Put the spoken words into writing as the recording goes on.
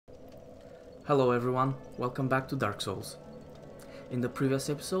Hello everyone, welcome back to Dark Souls. In the previous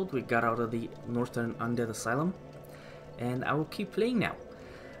episode we got out of the Northern Undead Asylum, and I will keep playing now.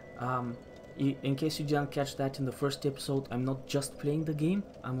 In case you didn't catch that in the first episode, I'm not just playing the game,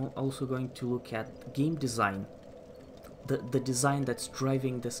 I'm also going to look at game design. The design that's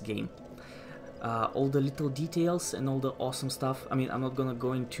driving this game. All the little details and all the awesome stuff. I mean, I'm not gonna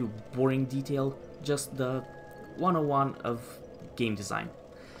go into boring detail, just the 101 of game design.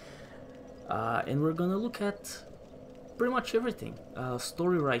 And we're gonna look at pretty much everything.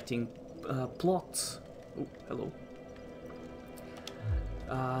 Story writing, plots, oh, hello.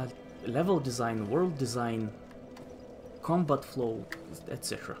 Level design, world design, combat flow,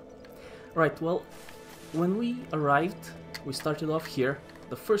 etc. Right, well, when we arrived, we started off here.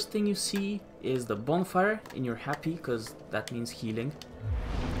 The first thing you see is the bonfire, and you're happy because that means healing.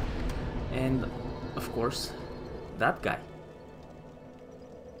 And, of course, that guy.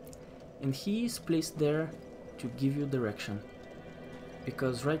 And he is placed there to give you direction.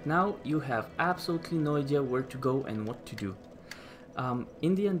 Because right now you have absolutely no idea where to go and what to do.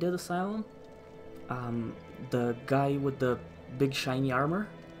 In the Undead Asylum, the guy with the big shiny armor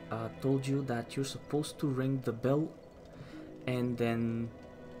told you that you're supposed to ring the bell, and then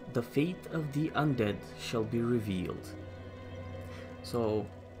the fate of the undead shall be revealed. So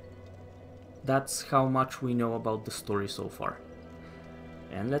that's how much we know about the story so far.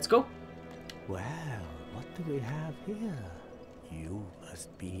 And let's go! Well, what do we have here? You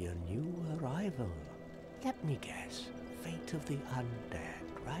must be a new arrival. Let me guess. Fate of the undead,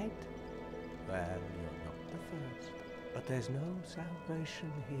 right? Well, you're not the first. But there's no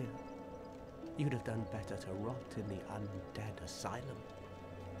salvation here. You'd have done better to rot in the undead asylum.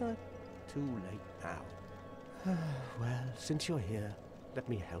 But too late now. Well, since you're here, let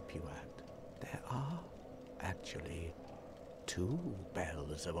me help you out. There are, actually, 2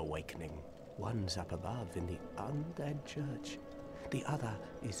 bells of awakening. One's up above in the undead church. The other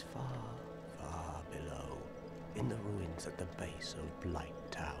is far, far below, in the ruins at the base of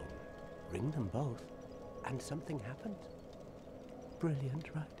Blight Town. Ring them both, and something happens. Brilliant,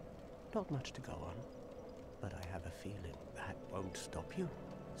 right? Not much to go on, but I have a feeling that won't stop you.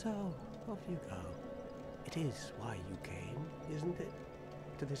 So, off you go. It is why you came, isn't it?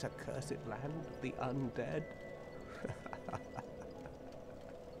 To this accursed land of the undead?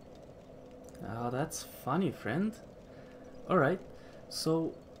 Oh, that's funny, friend. Alright,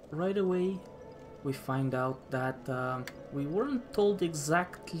 so right away we find out that we weren't told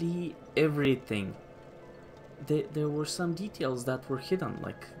exactly everything. There were some details that were hidden,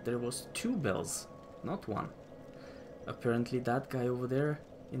 like there was 2 bells, not 1. Apparently that guy over there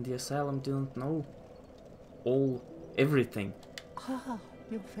in the asylum didn't know everything. Ah,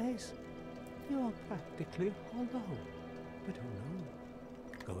 your face. You're practically hollow. But who knows?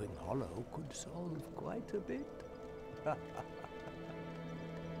 Going hollow could solve quite a bit. Oh,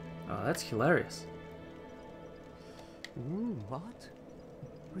 that's hilarious. What?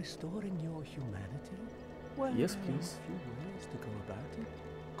 Restoring your humanity? Well, yes, there please. are a few ways to go about it.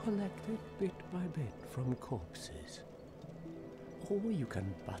 Collected bit by bit from corpses. Or you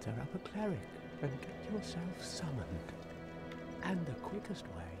can butter up a cleric and get yourself summoned. And the quickest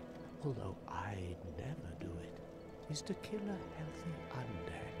way, although I'd never do it, is to kill a healthy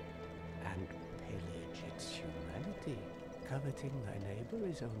undead and pillage its humanity. Coveting thy neighbor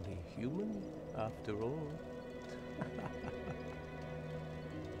is only human, after all.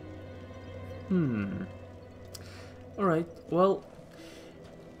 Alright, well,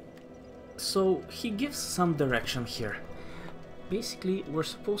 so he gives some direction here. Basically, we're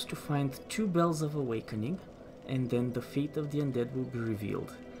supposed to find 2 bells of awakening, and then the fate of the undead will be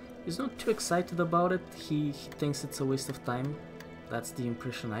revealed. He's not too excited about it, he thinks it's a waste of time. That's the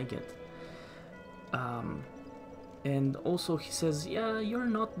impression I get. And also he says, yeah, you're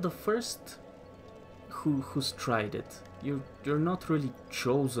not the first who's tried it. You're not really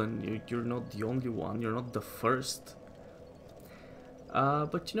chosen, you're not the only one, you're not the first.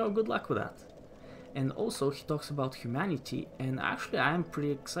 But you know, good luck with that. And also he talks about humanity, and actually I am pretty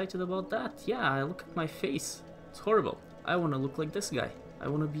excited about that. Yeah, I look at my face, it's horrible. I want to look like this guy. I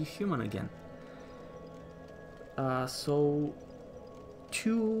want to be human again. So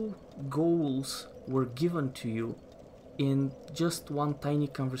 2 goals were given to you in just one tiny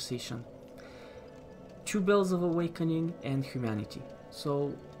conversation. 2 bells of awakening and humanity.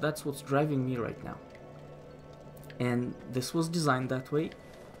 So that's what's driving me right now. And this was designed that way.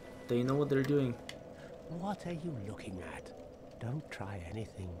 They know what they're doing. What are you looking at? Don't try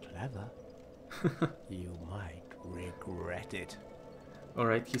anything clever. You might regret it.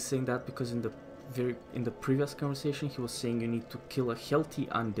 Alright, he's saying that because in the in the previous conversation, he was saying you need to kill a healthy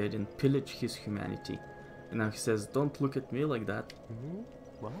undead and pillage his humanity. And now he says, don't look at me like that. Hmm?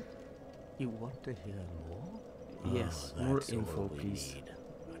 What? You want to hear more? Yes, Oh, more that's info, all we please. need.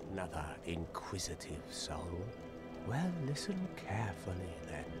 Another inquisitive soul. Well, listen carefully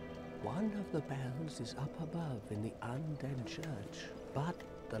then. One of the bells is up above in the undead church, but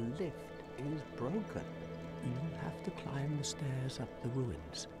the lift is broken. You have to climb the stairs up the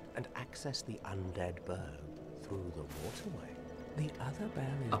ruins and access the undead burg through the waterway. The other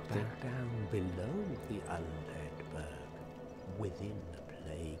bell is Up back there. down below the undead burg, within the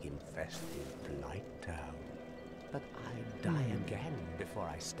plague-infested Blight Town. But I'd die again before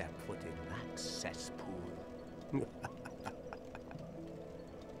I step foot in that cesspool.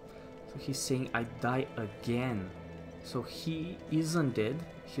 So he's saying I die again. So he is undead,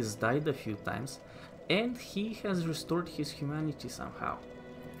 he's died a few times, and he has restored his humanity somehow.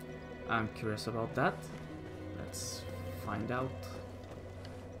 I'm curious about that. Let's find out.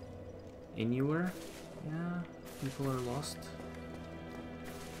 Anywhere? Yeah, people are lost.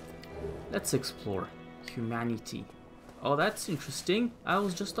 Let's explore. Humanity. Oh, that's interesting. I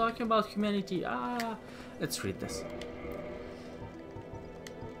was just talking about humanity. Ah, let's read this.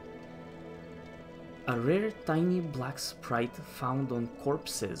 A rare tiny black sprite found on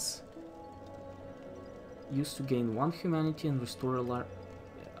corpses. Used to gain 1 humanity and restore a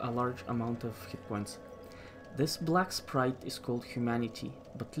large amount of hit points. This black sprite is called humanity,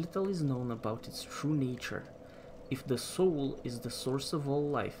 but little is known about its true nature. If the soul is the source of all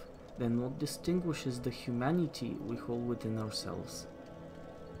life, then what distinguishes the humanity we hold within ourselves?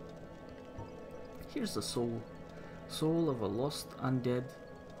 Here's the soul. Soul of a lost undead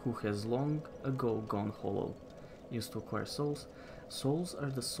who has long ago gone hollow. Used to acquire souls. Souls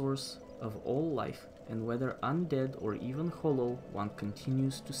are the source of all life, and whether undead or even hollow, one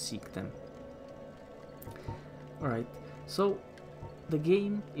continues to seek them. Alright, so the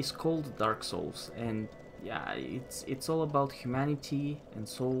game is called Dark Souls, and yeah, it's all about humanity and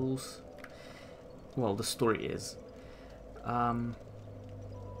souls. Well, the story is.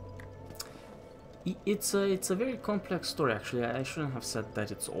 It's a very complex story, actually. I shouldn't have said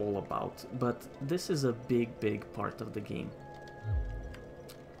that it's all about, but this is a big part of the game.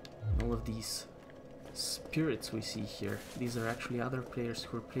 All of these spirits we see here, these are actually other players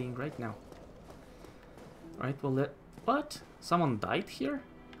who are playing right now. Alright, well, what? Someone died here?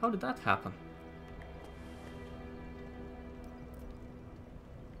 How did that happen?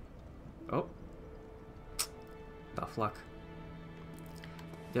 Oh. Tough luck.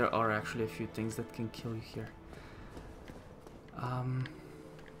 There are actually a few things that can kill you here.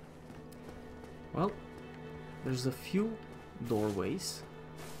 Well, there's a few doorways.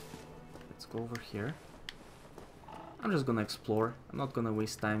 Let's go over here. I'm just gonna explore. I'm not gonna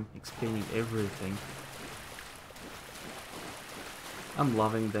waste time explaining everything. I'm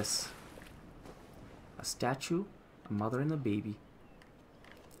loving this. A statue, a mother and a baby,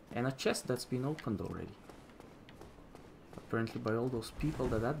 and a chest that's been opened already. Apparently by all those people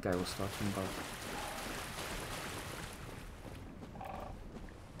that guy was talking about.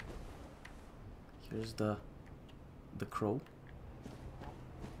 Here's the crow.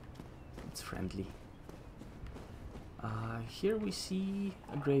 It's friendly. Here we see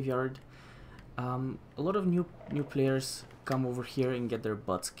a graveyard. A lot of new players come over here and get their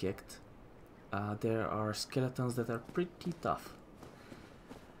butts kicked. There are skeletons that are pretty tough.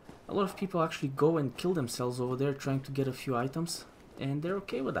 A lot of people actually go and kill themselves over there trying to get a few items, and they're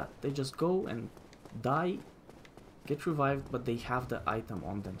okay with that. They just go and die, get revived, but they have the item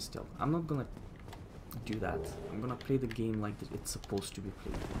on them still. I'm not gonna do that. I'm gonna play the game like it's supposed to be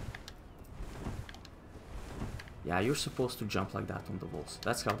played. Yeah, you're supposed to jump like that on the walls.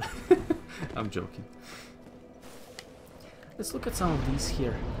 That's how I'm joking. Let's look at some of these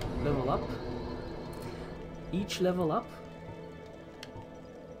here. Level up. Each level up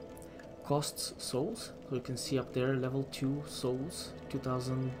costs souls. So you can see up there, level 2 souls,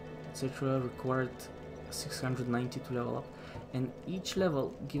 2000, etc. Required 690 to level up. And each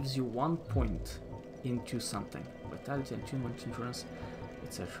level gives you 1 point into something. Vitality, attunement, endurance,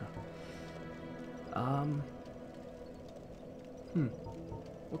 etc.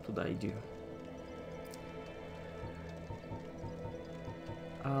 What would I do?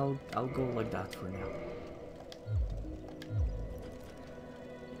 I'll go like that for now.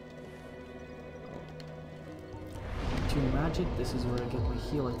 Tune magic, this is where I get my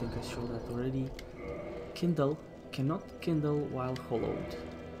heal. I think I showed that already. Kindle, cannot kindle while hollowed.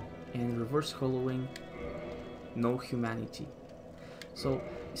 And reverse hollowing, no humanity. So,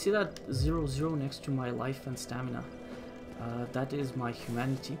 you see that 0, 0 next to my life and stamina? That is my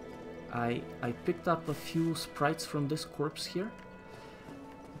humanity. I picked up a few sprites from this corpse here,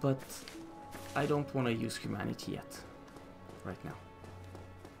 but I don't want to use humanity yet, right now.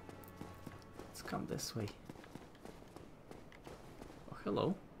 Let's come this way. Oh,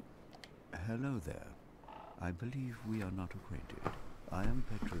 hello. Hello there. I believe we are not acquainted. I am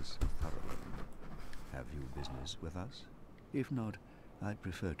Petrus of Thoroland. Have you business with us? If not, I'd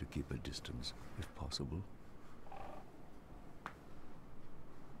prefer to keep a distance, if possible.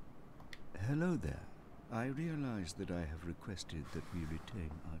 Hello there. I realize that I have requested that we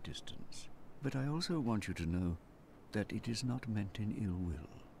retain our distance, but I also want you to know that it is not meant in ill will.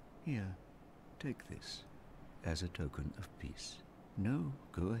 Here, take this, as a token of peace. No,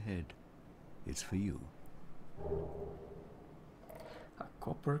 go ahead. It's for you. A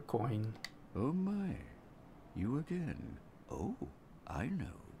copper coin. Oh my, you again. Oh, I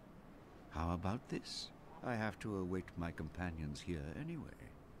know. How about this? I have to await my companions here anyway.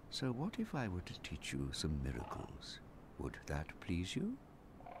 So what if I were to teach you some miracles? Would that please you?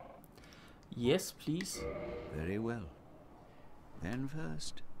 Yes, please. Very well. Then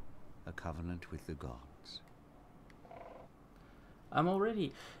first, a covenant with the gods. I'm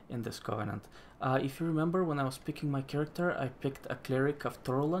already in this covenant. If you remember, when I was picking my character, I picked a cleric of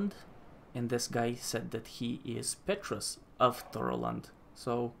Thoroland, and this guy said that he is Petrus of Thoroland.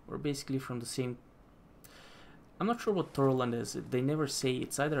 So we're basically from the same... I'm not sure what Thoroland is. They never say.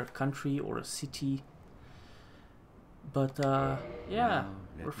 It's either a country or a city. But yeah,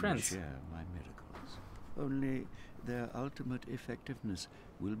 we're friends. Let me share my miracles. Only their ultimate effectiveness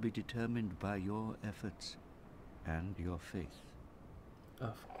will be determined by your efforts and your faith.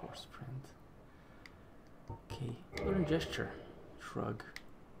 Of course, friend. Okay, learn gesture. Shrug.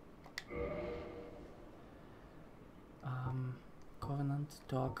 Covenant,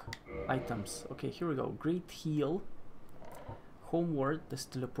 talk, items. Okay, here we go. Great heal. Homeward, this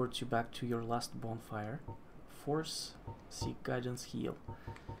teleports you back to your last bonfire. Force, seek guidance, heal.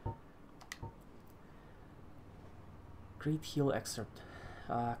 Great heal excerpt.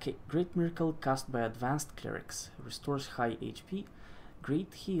 Okay, great miracle cast by advanced clerics. Restores high HP.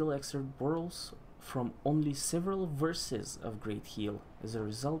 Great heal excerpt borrows from only several verses of great heal. As a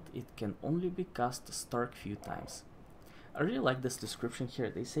result, it can only be cast a stark few times. I really like this description here.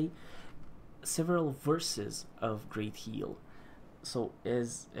 They say several verses of great heal. So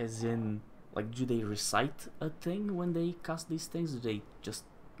as in, like, do they recite a thing when they cast these things? Do they just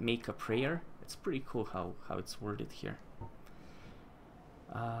make a prayer? It's pretty cool how it's worded here.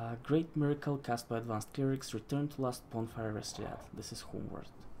 Great miracle cast by advanced clerics. Return to last bonfire rested at. This is homeward.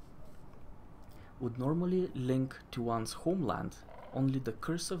 Would normally link to one's homeland. Only the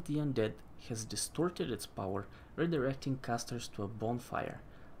curse of the undead has distorted its power, redirecting casters to a bonfire.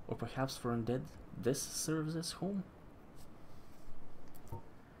 Or perhaps for undead, this serves as home.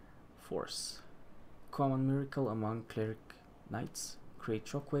 Force. Common miracle among cleric knights. Create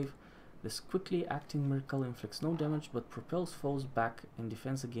shockwave. This quickly acting miracle inflicts no damage but propels foes back in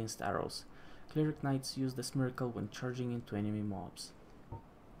defense against arrows. Cleric knights use this miracle when charging into enemy mobs.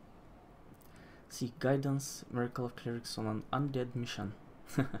 Seek guidance. Miracle of clerics on an undead mission.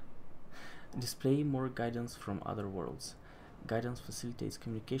 Display more guidance from other worlds. Guidance facilitates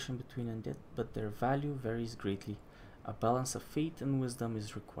communication between undead, but their value varies greatly. A balance of faith and wisdom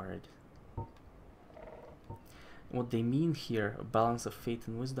is required. What they mean here, a balance of faith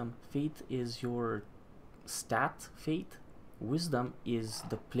and wisdom. Faith is your stat fate. Wisdom is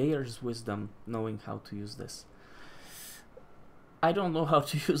the player's wisdom, knowing how to use this. I don't know how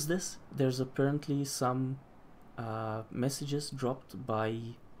to use this. There's apparently some messages dropped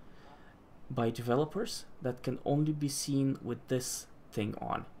by developers that can only be seen with this thing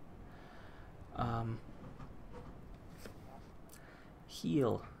on.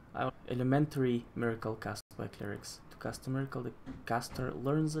 Heal. Elementary miracle cast by clerics. To cast a miracle, the caster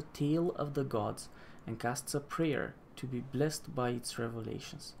learns a tale of the gods and casts a prayer to be blessed by its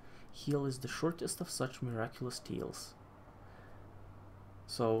revelations. Heal is the shortest of such miraculous tales.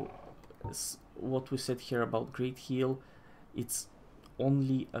 So, what we said here about Great Heal, it's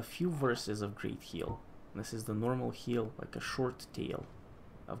only a few verses of Great Heal. This is the normal heal, like a short tale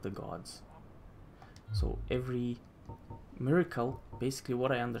of the gods. So every miracle, basically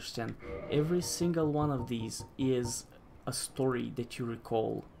what I understand, every single one of these is a story that you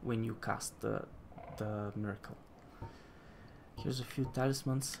recall when you cast the miracle. Here's a few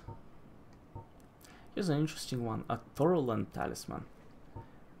talismans. Here's an interesting one, a Thoroland talisman,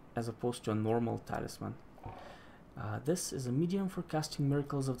 as opposed to a normal talisman. This is a medium for casting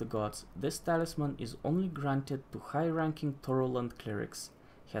miracles of the gods. This talisman is only granted to high-ranking Thoroland clerics.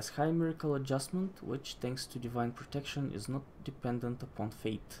 He has high miracle adjustment, which, thanks to divine protection, is not dependent upon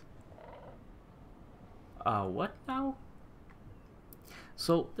fate. What now?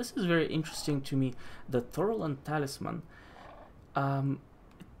 So this is very interesting to me. The Thorland talisman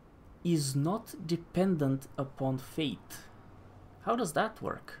is not dependent upon fate. How does that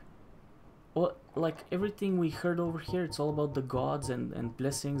work? Well, like everything we heard over here, it's all about the gods and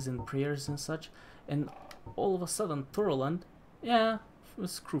blessings and prayers and such. And all of a sudden, Thorland, yeah,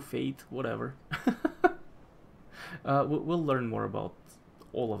 screw fate, whatever. We'll learn more about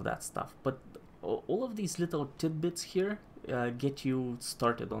all of that stuff. But all of these little tidbits here get you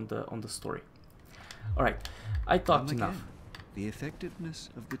started on the story. All right, I talked enough. The effectiveness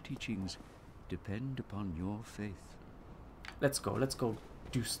of the teachings depend upon your faith. Let's go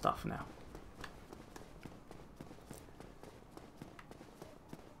do stuff now.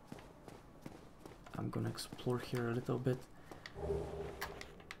 I'm gonna explore here a little bit.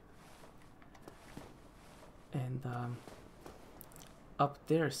 And up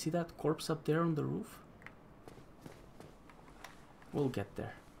there, see that corpse up there on the roof? We'll get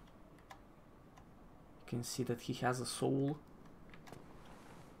there. You can see that he has a soul.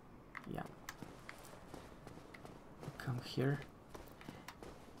 Yeah. Come here.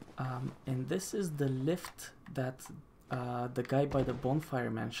 And this is the lift that the guy by the bonfire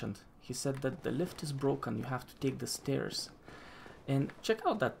mentioned. He said that the lift is broken, you have to take the stairs. And check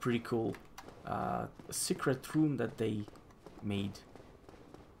out that pretty cool secret room that they made.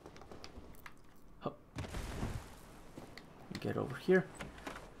 Oh. Get over here.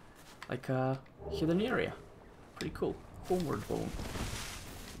 Like a hidden area. Pretty cool. Homeward bone.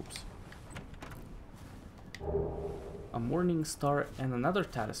 Oops. A morning star and another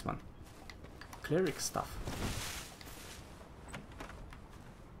talisman. Cleric stuff.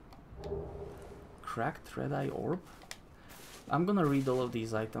 Cracked red eye orb. I'm gonna read all of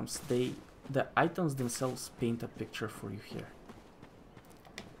these items. The items themselves paint a picture for you here.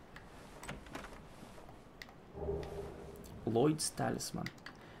 Lloyd's talisman.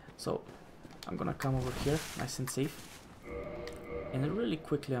 So I'm gonna come over here, nice and safe. And really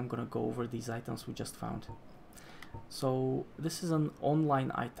quickly I'm gonna go over these items we just found. So this is an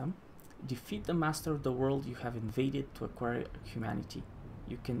online item. Defeat the master of the world you have invaded to acquire humanity.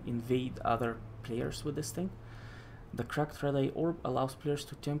 You can invade other players with this thing. The cracked red eye orb allows players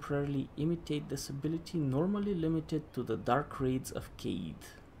to temporarily imitate this ability, normally limited to the dark raids of Cade.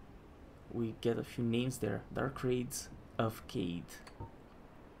 We get a few names there. Dark raids of Cade.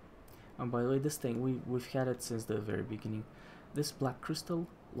 And by the way, this thing, we've had it since the very beginning. This black crystal,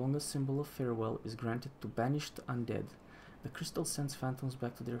 longest symbol of farewell, is granted to banished undead. The crystal sends phantoms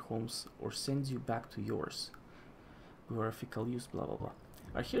back to their homes or sends you back to yours. Glorifical use, blah blah blah.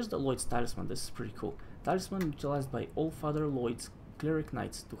 Alright, here's the Lloyd's talisman. This is pretty cool. Talisman utilized by all Father Lloyd's cleric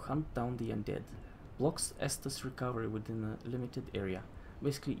knights to hunt down the undead. Blocks Estus recovery within a limited area.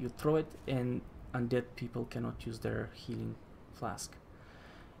 Basically, you throw it and undead people cannot use their healing flask.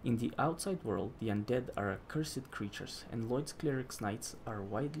 In the outside world, the undead are accursed creatures, and Lloyd's cleric's knights are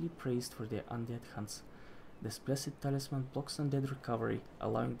widely praised for their undead hunts. This blessed talisman blocks undead recovery,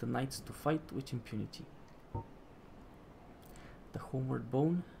 allowing the knights to fight with impunity. The homeward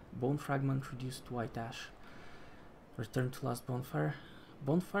bone. Bone fragment reduced to white ash. Return to last bonfire.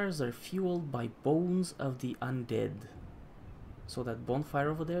 Bonfires are fueled by bones of the undead. So that bonfire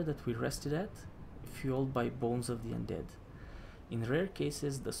over there that we rested at, fueled by bones of the undead. In rare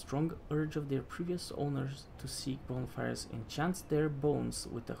cases, the strong urge of their previous owners to seek bonfires enchants their bones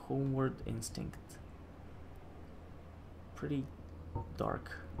with a homeward instinct. Pretty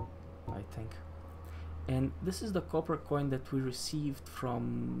dark, I think. And this is the copper coin that we received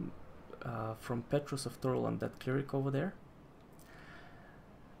from Petrus of Thorland, that cleric over there.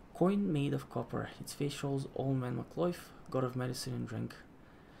 Coin made of copper. Its face shows Allman MacLoif, god of medicine and drink.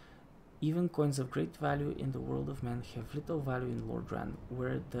 Even coins of great value in the world of men have little value in Lordran,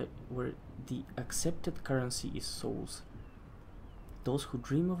 where the accepted currency is souls. Those who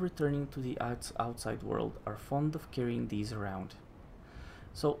dream of returning to the outside world are fond of carrying these around.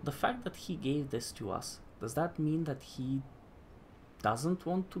 So the fact that he gave this to us, does that mean that he doesn't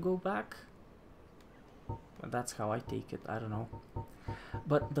want to go back? Well, that's how I take it, I don't know.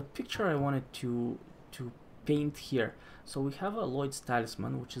 But the picture I wanted to paint here. So we have a Lloyd's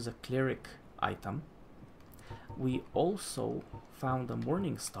talisman, which is a cleric item. We also found a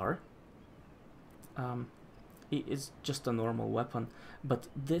morning star. It is just a normal weapon, but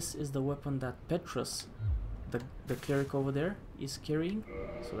this is the weapon that Petrus, the cleric over there, is carrying.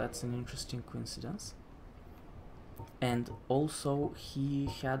 So that's an interesting coincidence. And also he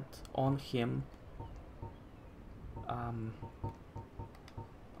had on him a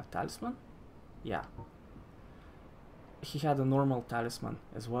talisman? Yeah. He had a normal talisman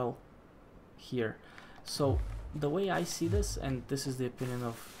as well here. So the way I see this, and this is the opinion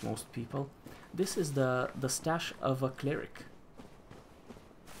of most people, this is the stash of a cleric.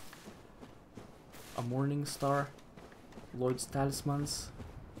 A Morning Star, Lloyd's Talismans.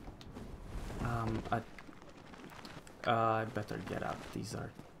 I better get out. These are...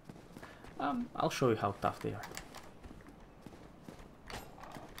 I'll show you how tough they are.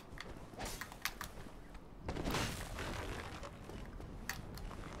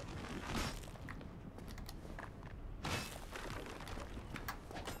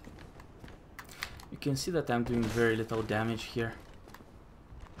 You can see that I'm doing very little damage here.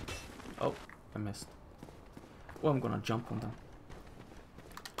 Oh, I missed. Oh, I'm gonna jump on them.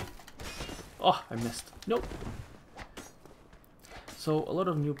 Oh, I missed. Nope. So a lot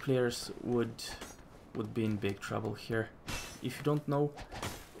of new players would be in big trouble here. If you don't know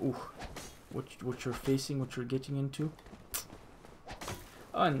what you're facing, what you're getting into.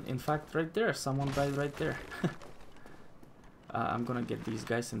 Oh, and in fact, right there, someone died right there. I'm gonna get these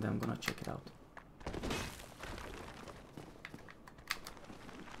guys and then I'm gonna check it out.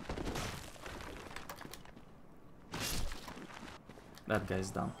 That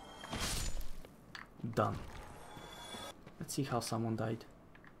guy's done. Done. Let's see how someone died.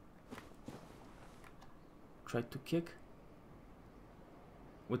 Tried to kick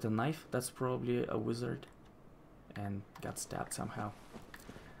with a knife. That's probably a wizard, and got stabbed somehow.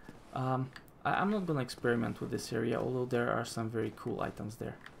 I'm not gonna experiment with this area, although there are some very cool items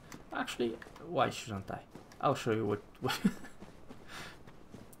there. Actually, why shouldn't I? I'll show you what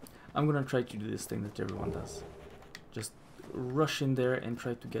I'm gonna try to do this thing that everyone does. Just rush in there and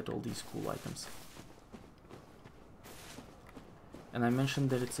try to get all these cool items. And I mentioned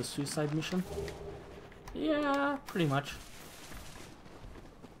that it's a suicide mission. Yeah, pretty much.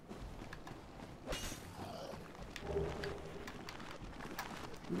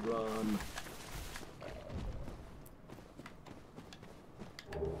 Run.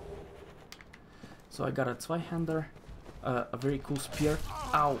 So I got a Zweihander, a very cool spear.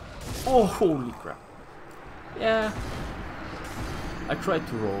 Ow! Oh, holy crap! Yeah, I tried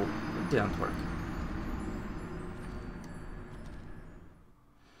to roll, it didn't work.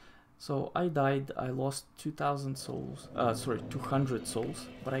 So I died, I lost 2,000 souls, sorry, 200 souls,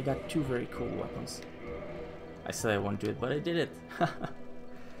 but I got two very cool weapons. I said I won't do it, but I did it.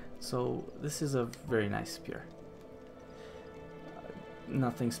 So this is a very nice spear.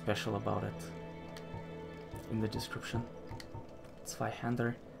 Nothing special about it in the description.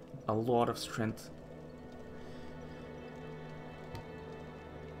 Zweihander, a lot of strength.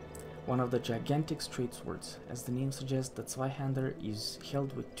 One of the gigantic straight swords. As the name suggests, the Zweihander is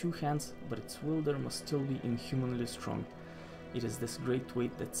held with two hands, but its wielder must still be inhumanly strong. It is this great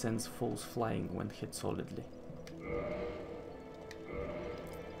weight that sends foes flying when hit solidly.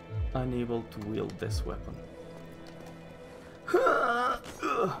 Unable to wield this weapon.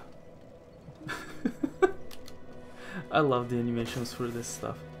 I love the animations for this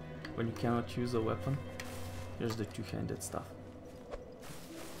stuff. When you cannot use a weapon, here's the two-handed stuff.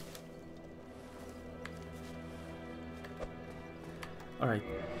 Alright.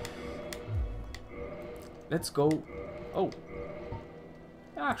 Let's go. Oh.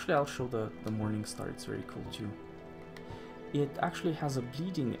 Actually, I'll show the Morning Star. It's very cool too. It actually has a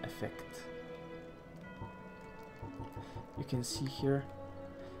bleeding effect. You can see here.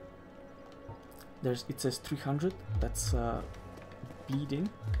 It says 300. That's bleeding.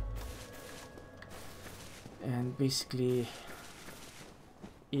 And basically,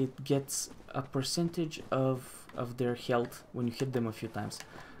 it gets a percentage of their health when you hit them a few times.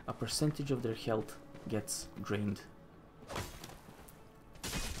 A percentage of their health gets drained.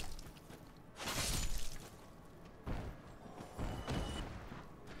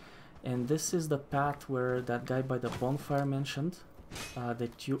 And this is the path where that guy by the bonfire mentioned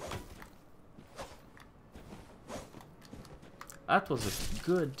that you... That was a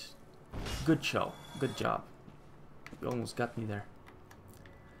good show. Good job. You almost got me there.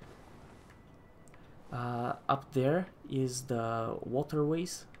 Up there is the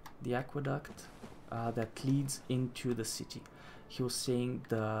waterways, the aqueduct that leads into the city. He was saying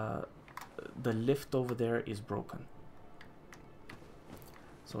the lift over there is broken.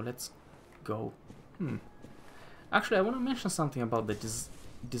 So let's go. Actually, I want to mention something about the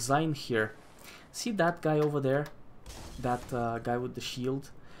design here. See that guy over there? That guy with the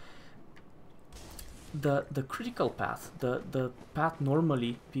shield? The critical path, the path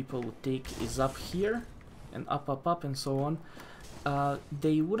normally people would take is up here and up and so on.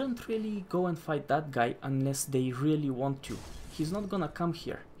 They wouldn't really go and fight that guy unless they really want to. He's not gonna come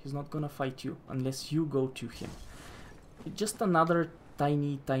here. He's not gonna fight you unless you go to him. Just another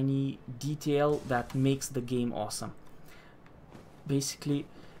tiny detail that makes the game awesome. Basically,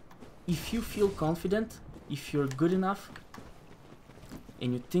 if you feel confident, if you're good enough,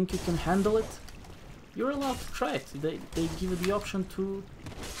 and you think you can handle it, you're allowed to try it. They give you the option to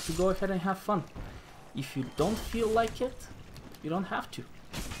go ahead and have fun. If you don't feel like it, you don't have to.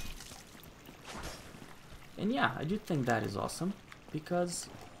 And yeah, I do think that is awesome, because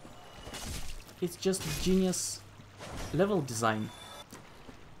it's just genius level design.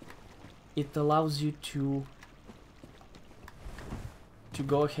 It allows you to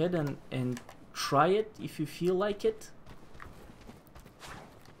go ahead and try it if you feel like it,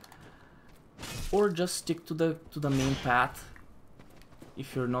 or just stick to the main path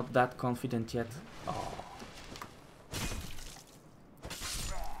if you're not that confident yet. Oh.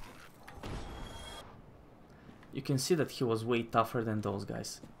 You can see that he was way tougher than those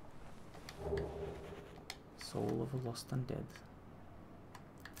guys. Soul of a Lost Undead.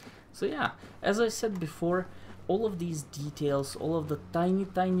 So yeah, as I said before, all of these details, all of the tiny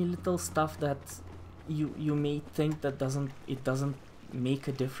little stuff that you may think that it doesn't make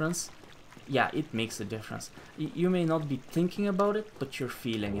a difference. Yeah, it makes a difference. You may not be thinking about it, but you're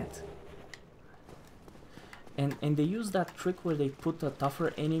feeling it. And they use that trick where they put a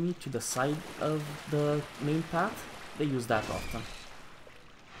tougher enemy to the side of the main path. They use that often.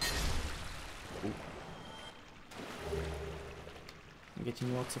 Ooh. I'm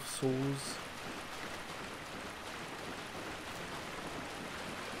getting lots of souls.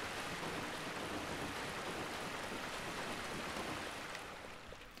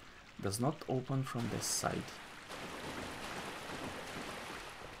 Does not open from this side.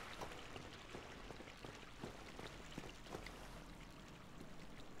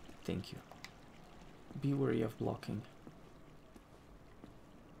 Thank you. Be wary of blocking.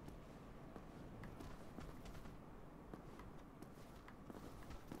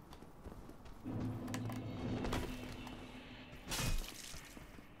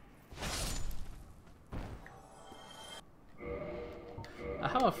 I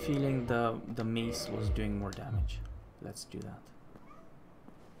have a feeling the mace was doing more damage. Let's do that.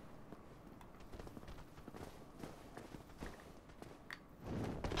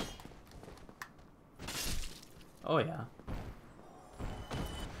 Oh yeah.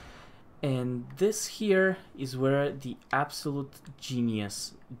 And this here is where the absolute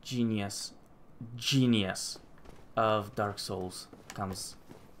genius of Dark Souls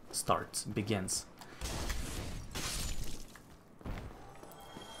begins.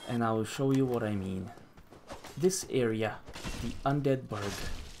 And I will show you what I mean. This area, the Undead Burg.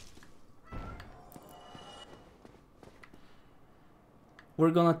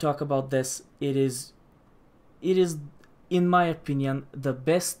 We're gonna talk about this. It is, in my opinion, the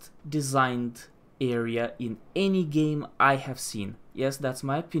best designed area in any game I have seen. Yes, that's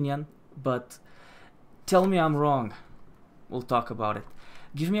my opinion, but tell me I'm wrong. We'll talk about it.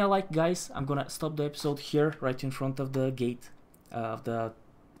 Give me a like, guys. I'm gonna stop the episode here, right in front of the gate of the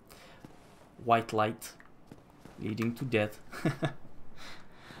white light leading to death.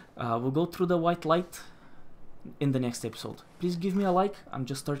 We'll go through the white light in the next episode. Please give me a like. I'm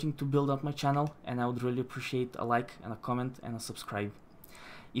just starting to build up my channel, and I would really appreciate a like and a comment and a subscribe.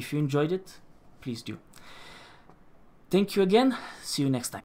 If you enjoyed it, please do. Thank you again. See you next time.